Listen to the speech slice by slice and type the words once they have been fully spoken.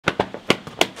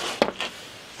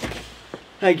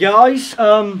Hey guys,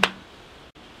 I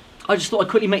just thought I'd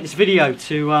quickly make this video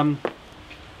to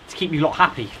keep you lot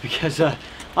happy because I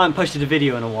haven't posted a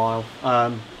video in a while,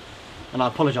 and I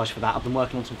apologise for that. I've been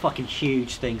working on some fucking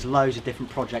huge things, loads of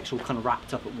different projects all kind of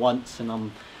wrapped up at once, and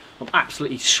I'm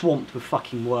absolutely swamped with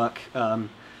fucking work,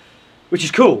 which is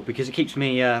cool because it keeps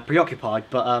me preoccupied,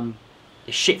 but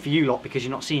it's shit for you lot because you're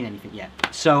not seeing anything yet.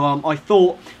 So I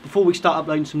thought before we start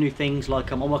uploading some new things, like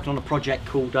I'm working on a project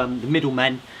called The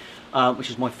Middlemen, which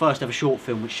is my first ever short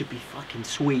film, which should be fucking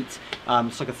sweet.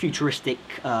 It's like a futuristic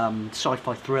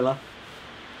sci-fi thriller.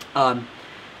 I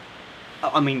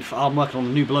mean, I'm working on a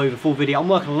new Below the Full video. I'm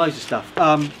working on loads of stuff.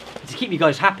 To keep you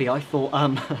guys happy, I thought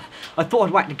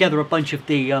I'd whack together a bunch of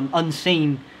the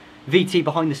unseen VT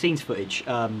behind the scenes footage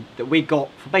that we got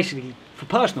for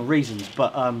personal reasons,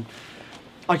 but I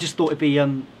just thought it'd be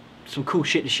some cool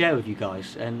shit to share with you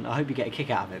guys, and I hope you get a kick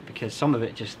out of it because some of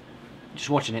it just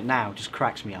watching it now just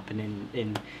cracks me up, and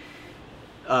in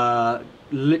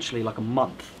literally like a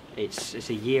month it's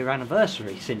a year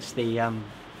anniversary since the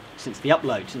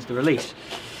upload, since the release.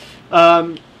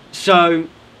 So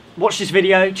watch this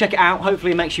video, check it out,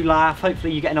 hopefully it makes you laugh,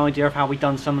 hopefully you get an idea of how we've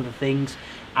done some of the things,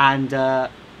 and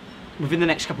within the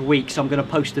next couple of weeks I'm going to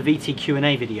post a VT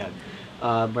Q&A video where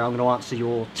I'm going to answer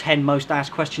your 10 most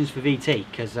asked questions for VT,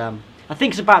 because I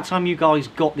think it's about time you guys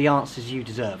got the answers you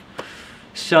deserve.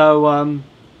 So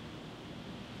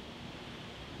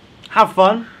have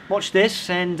fun, watch this,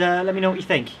 and let me know what you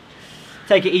think.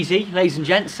 Take it easy, ladies and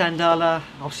gents, and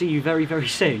I'll see you very, very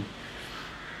soon.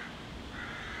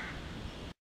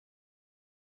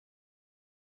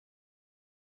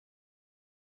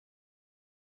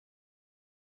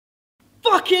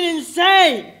 Fucking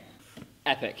insane!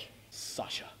 Epic.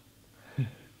 Sasha.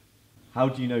 How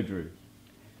do you know Drew?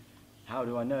 How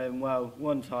do I know him? Well,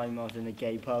 one time I was in a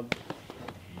gay pub,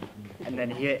 and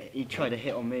then he tried to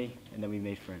hit on me, and then we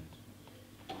made friends.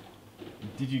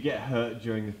 Did you get hurt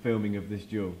during the filming of this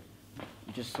duel?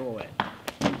 You just saw it.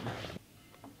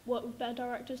 Work with better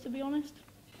directors, to be honest.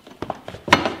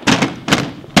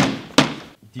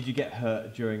 Did you get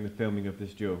hurt during the filming of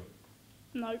this duel?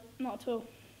 No, not at all.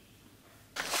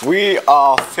 We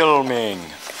are filming.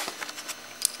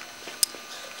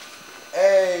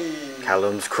 Hey!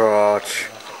 Callum's crotch.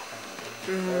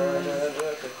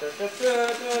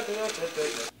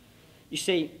 You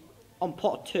see, on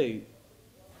pot 2,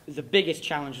 the biggest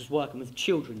challenge was working with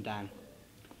children, Dan.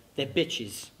 They're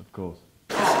bitches. Of course.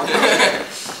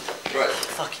 Right.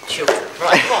 Fucking children.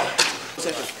 Right, come on.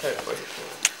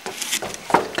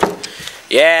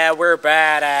 Yeah, we're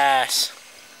badass.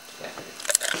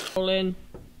 Roll in.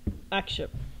 Action.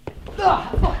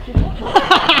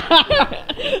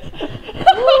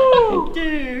 Woo,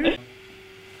 dude!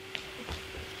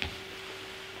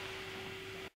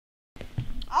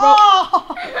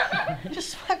 Oh!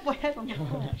 Just smacked my head on the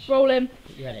floor. Roll in.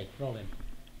 You ready? Roll in.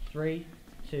 3,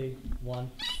 2,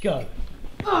 1, go.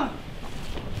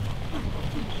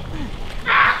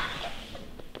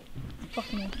 Fucking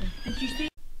awesome. Did you see?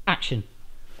 Action.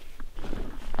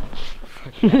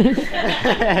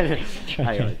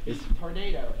 Hang on. It's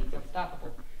tornado. It's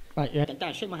unstoppable. Right, yeah.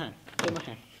 Dan, shake my hand. Shake my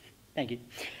hand. Thank you.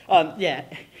 Yeah.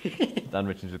 Dan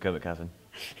Richards with Kermit Casson.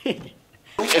 If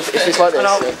it's like this.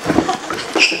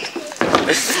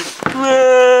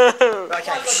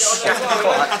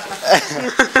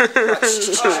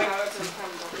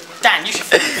 Dan, you should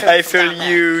film I feel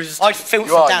used. I'd film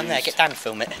from down there. Get Dan to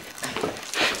film it.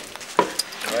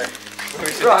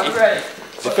 Right, I'm ready.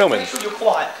 Is it filming? Make sure you're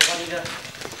quiet, because I need a...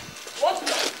 What?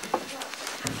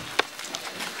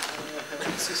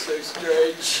 This is so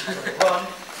strange. Run.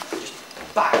 Just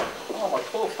bang. Oh, my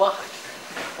poor back.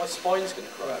 My spine's going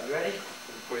to cry. Right, you ready?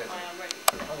 I am ready.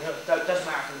 Doesn't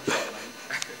matter from the shot, mate.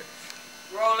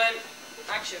 Roll in.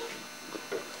 Action.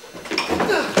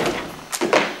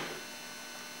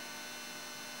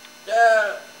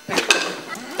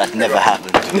 That never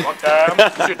happened.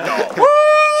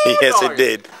 Yes, it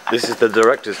did. This is the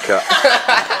director's cut.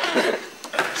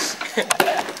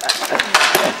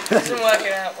 Isn't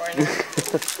working out right now.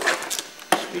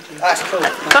 That's cool.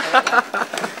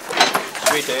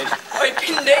 We did. Oi,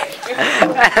 Pindick!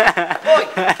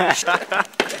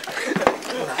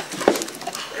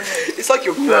 It's like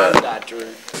your granddad,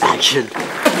 Drew. Action.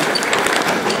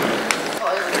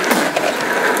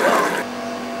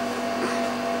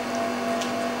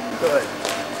 Good.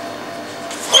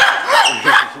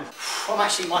 I'm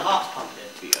actually, my heart's pumping.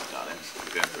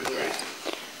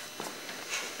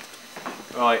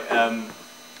 Right,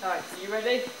 Alright, you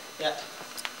ready? Yeah.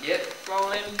 Yep.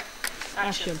 Roll in.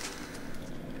 Action.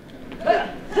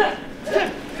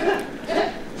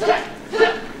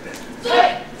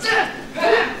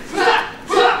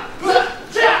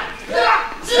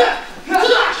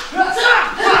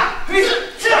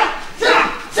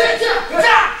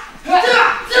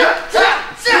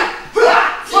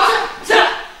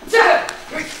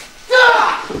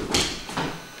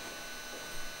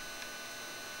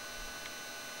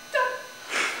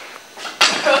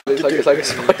 It's like a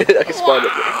spider. Like a spider.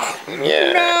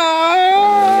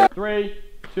 Yeah. 3,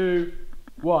 2,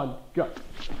 1, go.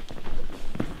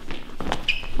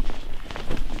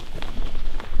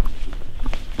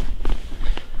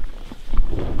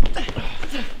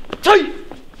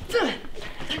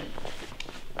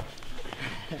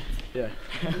 Yeah.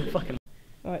 Fucking.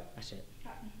 Right. That's it.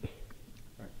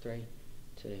 Right, 3,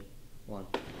 2, 1.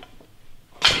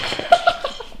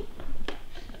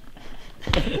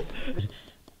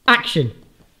 Action.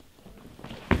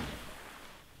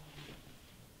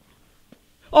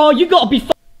 Oh, you gotta be.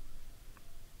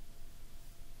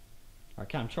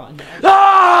 Okay, I'm trying.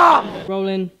 Ah!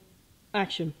 Rolling.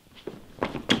 Action.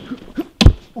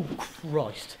 Oh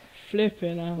Christ!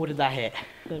 Flipping out. What did that hit?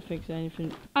 Don't fix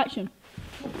anything. Action.